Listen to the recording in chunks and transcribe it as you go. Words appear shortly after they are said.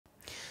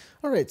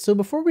All right, so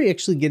before we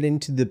actually get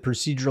into the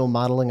procedural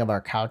modeling of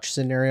our couch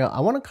scenario, I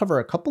want to cover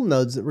a couple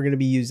nodes that we're going to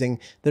be using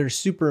that are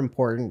super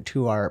important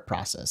to our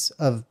process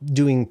of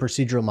doing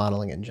procedural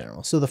modeling in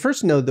general. So the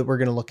first node that we're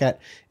going to look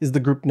at is the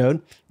group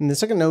node, and the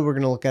second node we're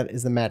going to look at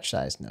is the match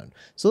size node.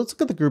 So let's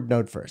look at the group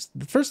node first.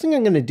 The first thing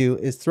I'm going to do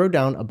is throw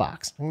down a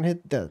box. I'm going to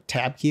hit the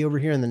tab key over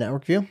here in the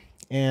network view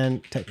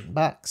and type in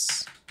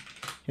box,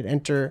 hit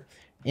enter,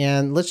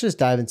 and let's just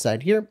dive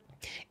inside here.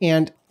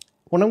 And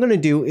what I'm going to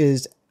do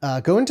is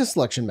go into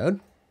selection mode,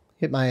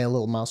 hit my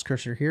little mouse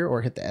cursor here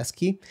or hit the S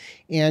key.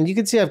 And you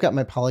can see I've got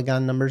my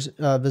polygon numbers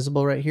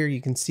visible right here.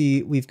 You can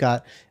see we've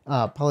got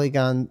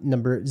polygon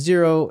number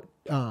 0.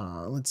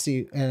 Let's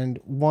see, and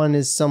 1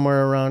 is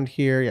somewhere around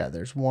here. Yeah,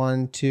 there's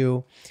 1,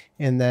 2,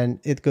 and then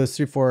it goes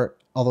 3, 4,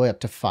 all the way up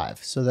to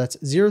 5. So that's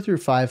 0 through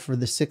 5 for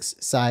the 6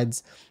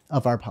 sides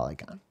of our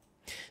polygon.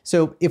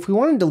 So if we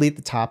want to delete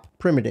the top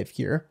primitive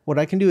here, what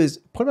I can do is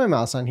put my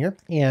mouse on here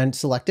and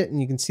select it, and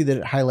you can see that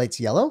it highlights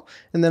yellow,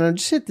 and then I'll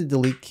just hit the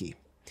delete key.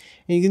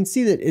 And you can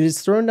see that it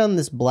is thrown down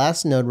this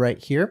blast node right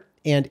here,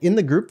 and in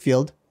the group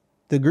field,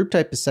 the group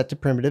type is set to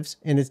primitives,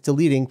 and it's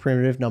deleting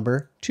primitive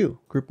number 2,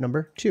 group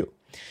number 2.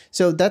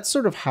 So that's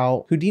sort of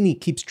how Houdini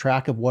keeps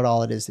track of what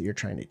all it is that you're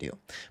trying to do.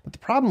 But the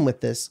problem with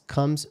this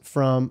comes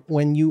from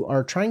when you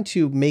are trying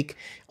to make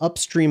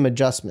upstream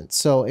adjustments.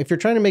 So if you're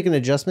trying to make an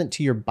adjustment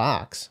to your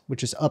box,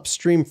 which is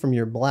upstream from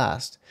your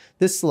blast,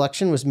 this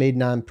selection was made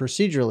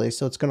non-procedurally,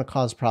 so it's going to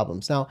cause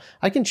problems. Now,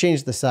 I can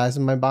change the size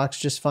of my box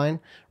just fine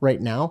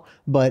right now,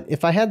 but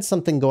if I had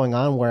something going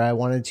on where I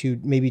wanted to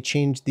maybe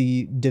change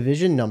the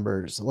division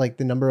numbers, like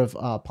the number of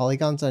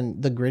polygons on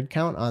the grid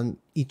count on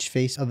each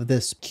face of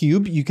this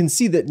cube, you can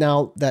see that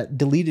now that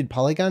deleted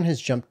polygon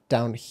has jumped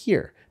down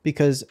here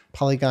because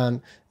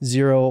polygon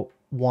 0,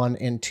 1,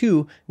 and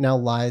 2 now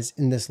lies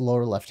in this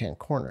lower left-hand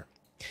corner.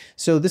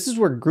 So this is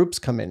where groups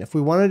come in. If we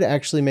wanted to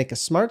actually make a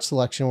smart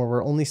selection where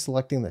we're only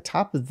selecting the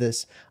top of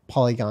this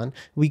polygon,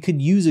 we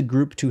could use a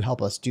group to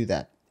help us do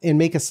that and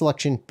make a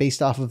selection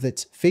based off of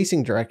its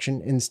facing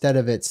direction instead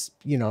of its,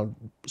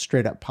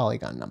 straight up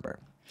polygon number.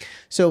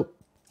 So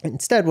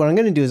instead, what I'm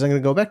going to do is I'm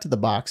going to go back to the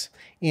box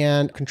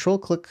and control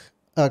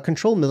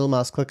middle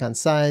mouse click on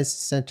size,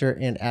 center,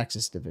 and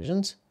axis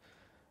divisions.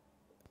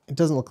 It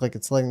doesn't look like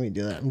it's letting me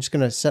do that. I'm just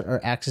going to set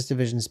our axis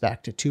divisions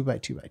back to 2 by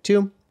 2 by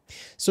 2.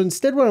 So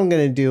instead, what I'm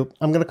going to do,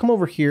 I'm going to come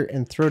over here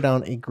and throw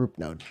down a group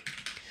node.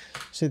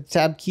 So the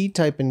tab key,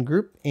 type in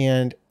group,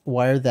 and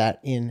wire that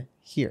in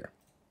here.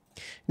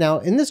 Now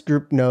in this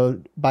group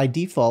node, by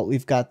default,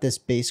 we've got this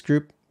base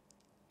group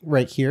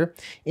right here,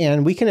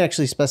 and we can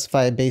actually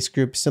specify a base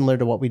group similar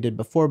to what we did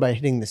before by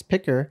hitting this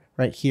picker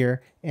right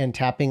here and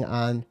tapping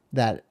on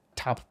that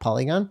top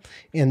polygon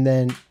and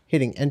then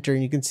hitting enter,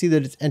 and you can see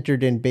that it's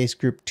entered in base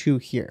group 2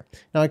 here.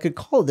 Now I could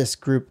call this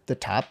group the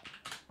top,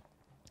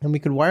 and we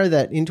could wire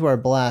that into our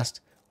blast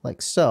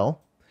like so.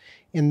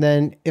 And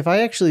then if I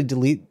actually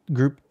delete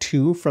group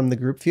 2 from the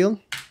group field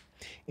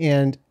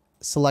and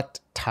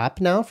select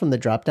top now from the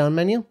drop-down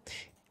menu,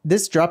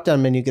 this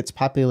drop-down menu gets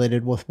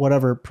populated with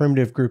whatever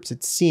primitive groups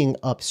it's seeing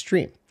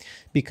upstream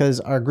because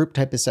our group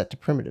type is set to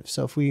primitive.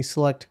 So if we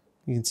select,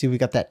 you can see we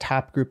got that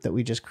top group that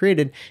we just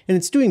created, and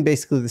it's doing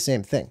basically the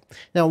same thing.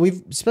 Now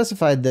we've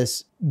specified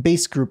this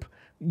base group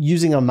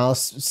using a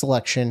mouse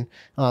selection,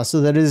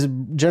 so that is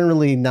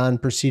generally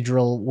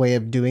non-procedural way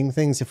of doing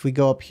things. If we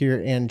go up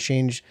here and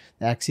change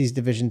the axes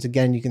divisions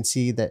again, you can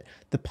see that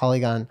the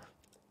polygon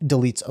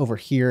deletes over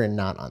here and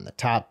not on the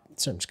top.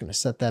 So I'm just going to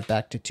set that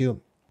back to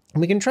 2. And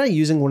we can try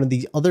using one of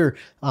the other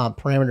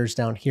parameters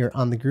down here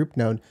on the group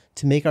node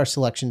to make our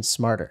selection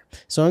smarter.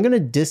 So I'm going to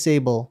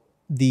disable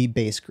the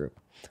base group.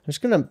 I'm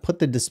just going to put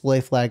the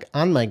display flag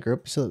on my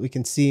group so that we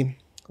can see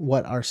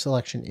what our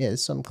selection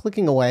is. So I'm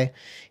clicking away,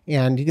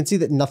 and you can see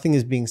that nothing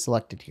is being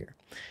selected here.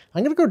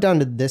 I'm going to go down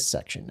to this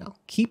section now,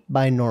 keep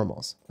by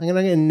normals. I'm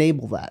going to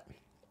enable that.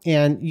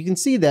 And you can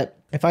see that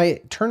if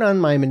I turn on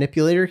my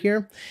manipulator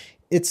here,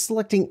 it's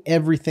selecting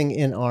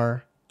everything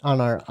on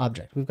our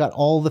object. We've got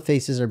all the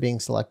faces are being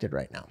selected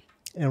right now.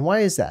 And why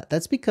is that?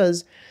 That's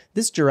because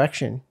this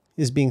direction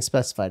is being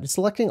specified. It's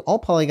selecting all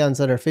polygons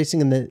that are facing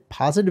in the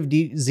positive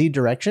Z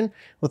direction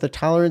with a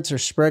tolerance or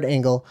spread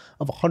angle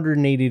of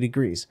 180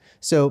 degrees.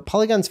 So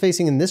polygons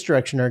facing in this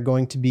direction are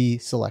going to be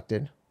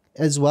selected,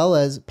 as well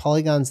as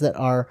polygons that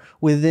are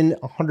within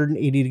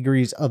 180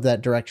 degrees of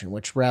that direction,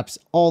 which wraps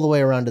all the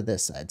way around to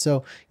this side.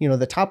 So,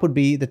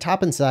 the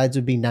top and sides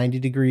would be 90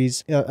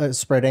 degrees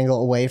spread angle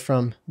away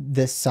from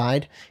this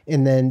side.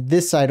 And then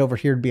this side over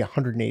here would be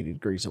 180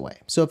 degrees away.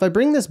 So if I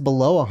bring this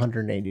below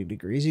 180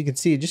 degrees, you can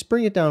see, just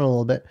bring it down a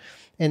little bit.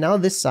 And now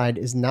this side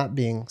is not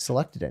being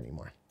selected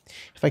anymore.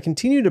 If I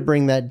continue to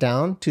bring that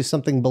down to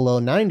something below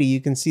 90,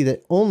 you can see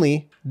that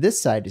only this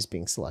side is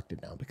being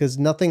selected now because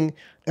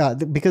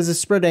because the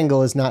spread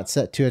angle is not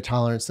set to a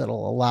tolerance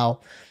that'll allow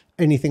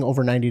anything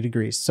over 90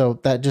 degrees. So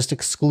that just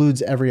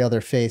excludes every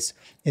other face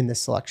in this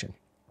selection.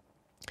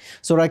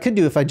 So what I could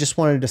do if I just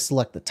wanted to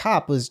select the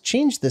top was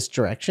change this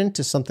direction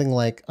to something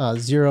like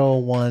 0,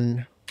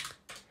 1,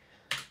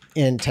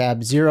 and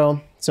tab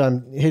 0. So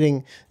I'm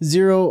hitting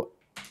 0,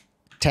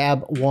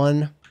 tab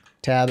 1,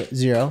 tab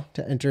 0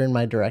 to enter in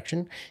my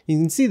direction. You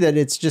can see that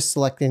it's just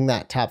selecting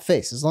that top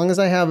face. As long as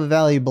I have a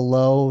value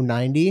below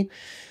 90,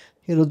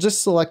 it'll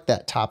just select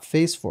that top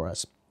face for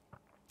us.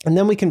 And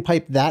then we can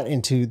pipe that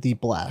into the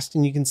blast.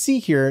 And you can see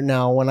here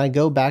now, when I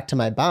go back to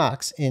my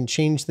box and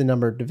change the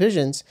number of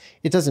divisions,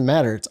 it doesn't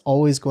matter. It's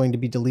always going to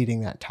be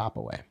deleting that top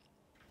away.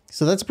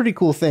 So that's a pretty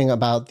cool thing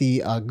about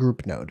the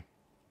group node.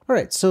 All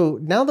right, so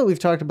now that we've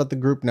talked about the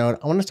group node,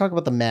 I want to talk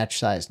about the match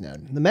size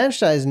node. The match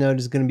size node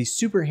is going to be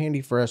super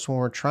handy for us when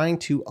we're trying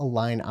to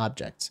align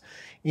objects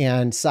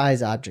and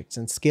size objects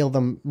and scale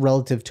them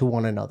relative to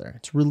one another.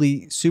 It's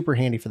really super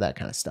handy for that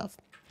kind of stuff.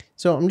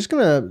 So I'm just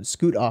going to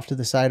scoot off to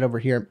the side over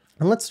here,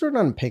 and let's start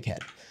on a pig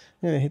head.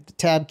 I'm going to hit the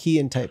tab key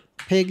and type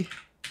pig.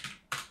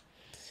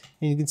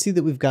 And you can see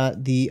that we've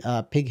got the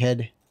pig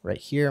head right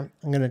here.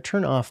 I'm going to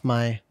turn off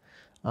my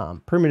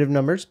primitive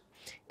numbers.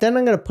 Then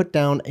I'm going to put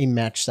down a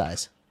match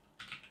size.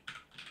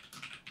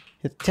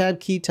 Hit the tab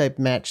key, type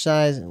match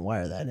size, and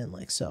wire that in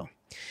like so.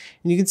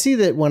 And you can see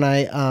that when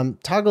I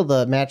toggle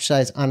the match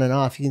size on and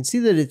off, you can see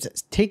that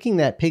it's taking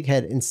that pig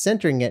head and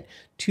centering it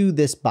to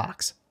this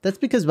box. That's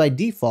because by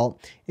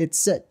default, it's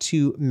set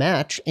to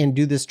match and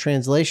do this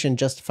translation,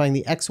 justifying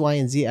the X, Y,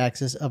 and Z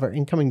axis of our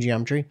incoming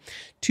geometry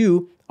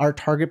to our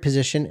target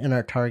position and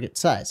our target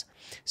size.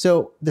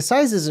 So the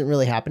size isn't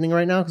really happening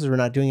right now because we're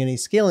not doing any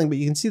scaling, but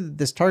you can see that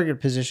this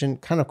target position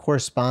kind of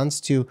corresponds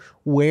to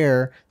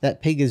where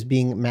that pig is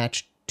being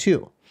matched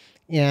to.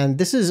 And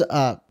this is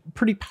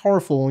pretty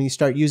powerful when you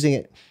start using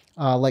it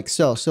like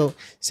so. So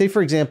say,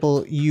 for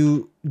example,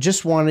 you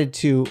just wanted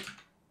to,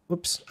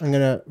 whoops, I'm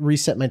going to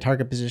reset my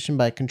target position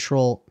by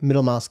control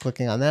middle mouse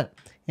clicking on that.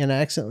 And I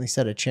accidentally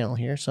set a channel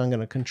here. So I'm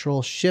going to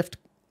control shift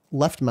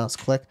left mouse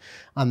click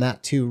on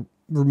that to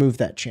remove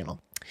that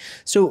channel.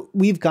 So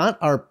we've got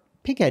our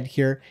pig head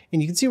here,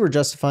 and you can see we're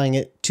justifying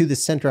it to the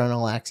center on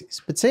all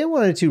axes. But say I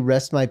wanted to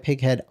rest my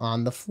pig head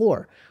on the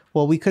floor.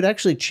 Well, we could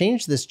actually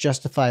change this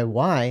justify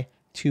Y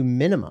to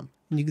minimum.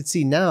 And you can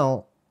see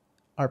now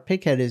our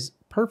pig head is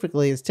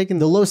it's taking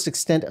the lowest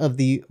extent of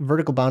the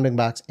vertical bounding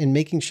box and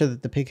making sure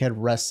that the pig head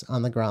rests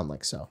on the ground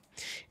like so.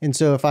 And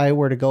so if I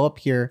were to go up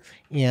here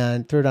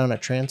and throw down a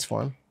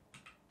transform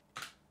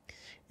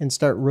and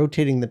start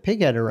rotating the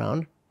pig head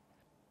around,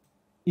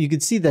 you can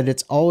see that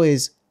it's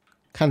always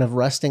kind of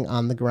resting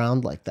on the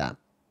ground like that.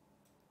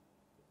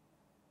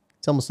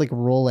 It's almost like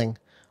rolling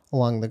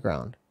along the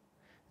ground.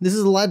 This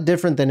is a lot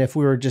different than if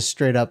we were just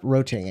straight up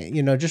rotating it.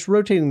 You know, just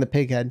rotating the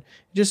pig head,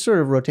 it just sort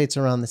of rotates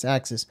around this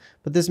axis.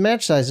 But this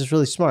match size is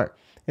really smart.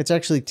 It's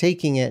actually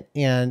taking it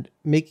and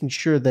making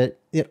sure that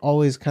it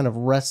always kind of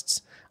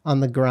rests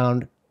on the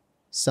ground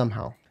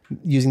somehow,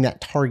 using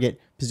that target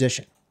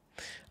position.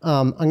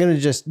 I'm going to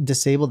just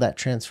disable that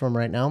transform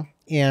right now,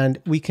 and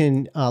we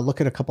can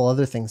look at a couple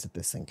other things that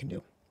this thing can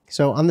do.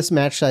 So on this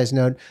match size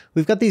node,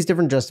 we've got these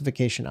different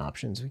justification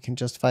options. We can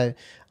justify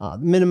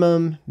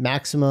minimum,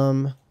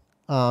 maximum,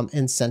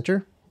 and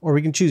center, or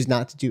we can choose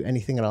not to do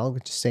anything at all. We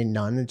can just say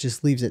none. It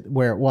just leaves it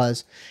where it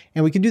was.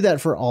 And we can do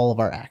that for all of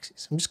our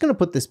axes. I'm just going to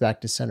put this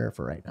back to center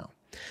for right now.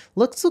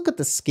 Let's look at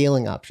the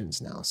scaling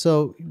options now.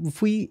 So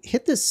if we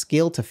hit this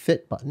scale to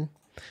fit button,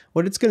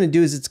 what it's going to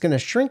do is it's going to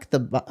shrink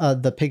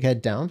the pig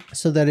head down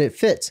so that it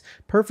fits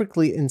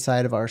perfectly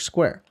inside of our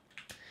square.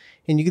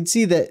 And you can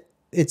see that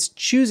it's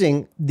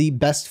choosing the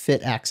best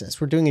fit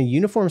axis. We're doing a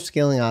uniform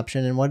scaling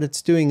option. And what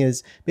it's doing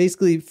is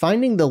basically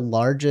finding the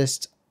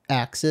largest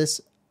axis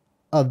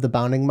of the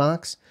bounding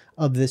box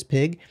of this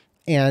pig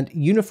and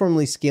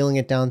uniformly scaling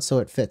it down so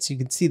it fits. You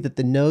can see that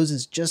the nose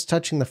is just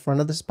touching the front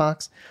of this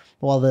box,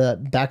 while the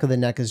back of the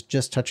neck is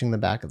just touching the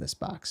back of this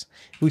box.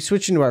 If we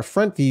switch into our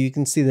front view, you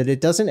can see that it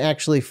doesn't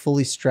actually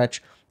fully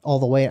stretch all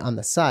the way on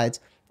the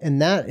sides.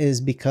 And that is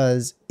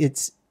because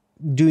it's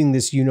doing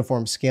this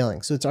uniform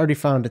scaling. So it's already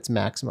found its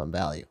maximum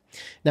value.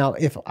 Now,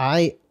 if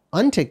I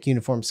untick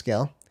uniform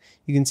scale,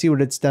 you can see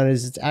what it's done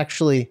is it's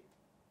actually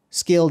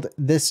scaled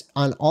this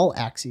on all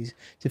axes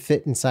to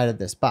fit inside of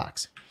this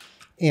box.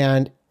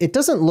 And it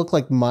doesn't look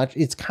like much.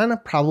 It's kind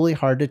of probably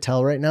hard to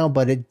tell right now,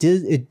 but it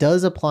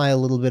does apply a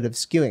little bit of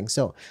skewing.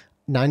 So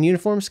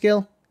non-uniform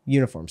scale,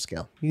 uniform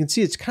scale. You can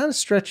see it's kind of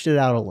stretched it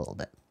out a little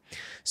bit.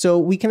 So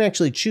we can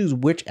actually choose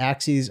which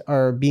axes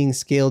are being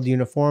scaled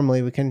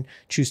uniformly. We can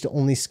choose to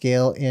only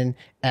scale in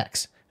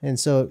X. And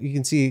so you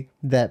can see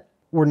that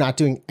we're not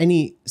doing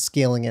any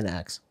scaling in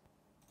X.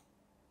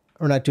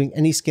 We're not doing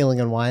any scaling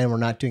in Y, and we're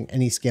not doing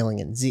any scaling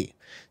in Z.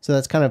 So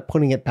that's kind of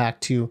putting it back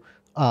to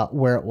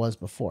where it was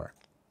before,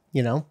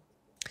 you know?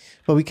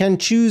 But we can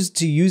choose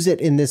to use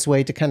it in this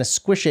way to kind of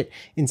squish it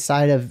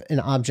inside of an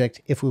object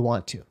if we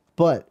want to.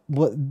 But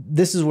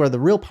this is where the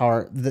real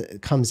power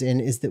that comes in,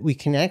 is that we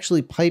can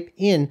actually pipe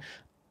in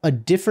a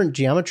different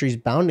geometry's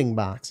bounding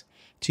box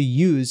to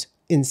use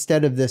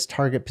instead of this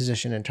target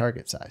position and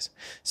target size.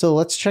 So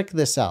let's check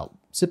this out.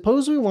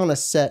 Suppose we want to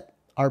set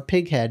our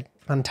pig head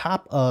on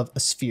top of a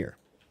sphere.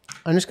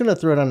 I'm just going to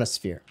throw it on a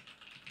sphere.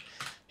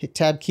 Hit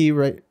tab key,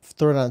 right,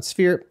 throw it on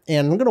sphere,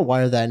 and I'm going to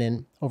wire that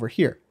in over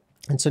here.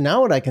 And so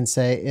now what I can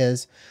say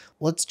is,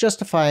 let's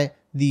justify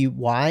the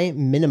Y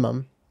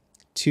minimum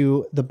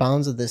to the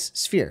bounds of this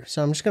sphere.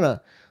 So I'm just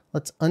gonna,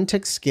 let's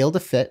untick scale to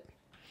fit.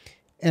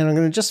 And I'm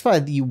gonna justify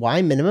the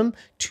Y minimum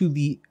to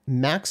the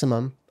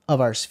maximum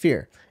of our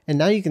sphere. And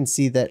now you can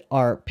see that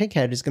our pig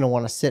head is gonna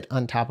wanna sit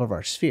on top of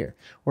our sphere.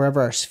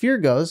 Wherever our sphere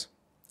goes,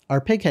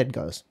 our pig head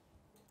goes.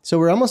 So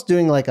we're almost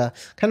doing like a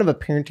kind of a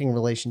parenting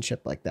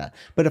relationship like that.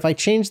 But if I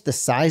change the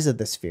size of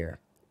the sphere,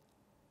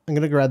 I'm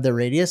going to grab the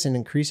radius and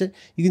increase it.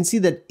 You can see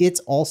that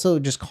it's also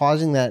just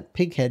causing that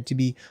pig head to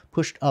be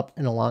pushed up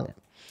and along it.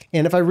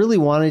 And if I really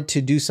wanted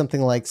to do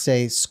something like,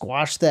 say,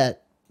 squash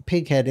that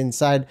pig head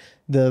inside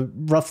the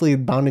roughly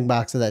bounding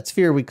box of that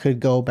sphere, we could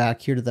go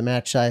back here to the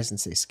match size and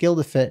say scale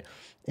to fit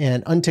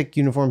and untick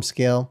uniform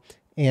scale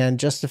and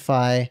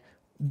justify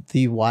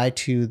the Y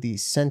to the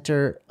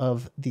center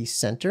of the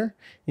center.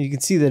 And you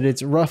can see that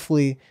it's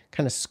roughly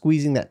kind of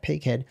squeezing that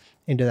pig head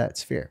into that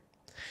sphere.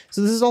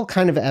 So this is all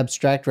kind of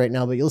abstract right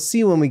now, but you'll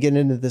see when we get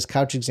into this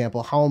couch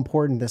example how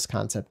important this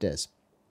concept is.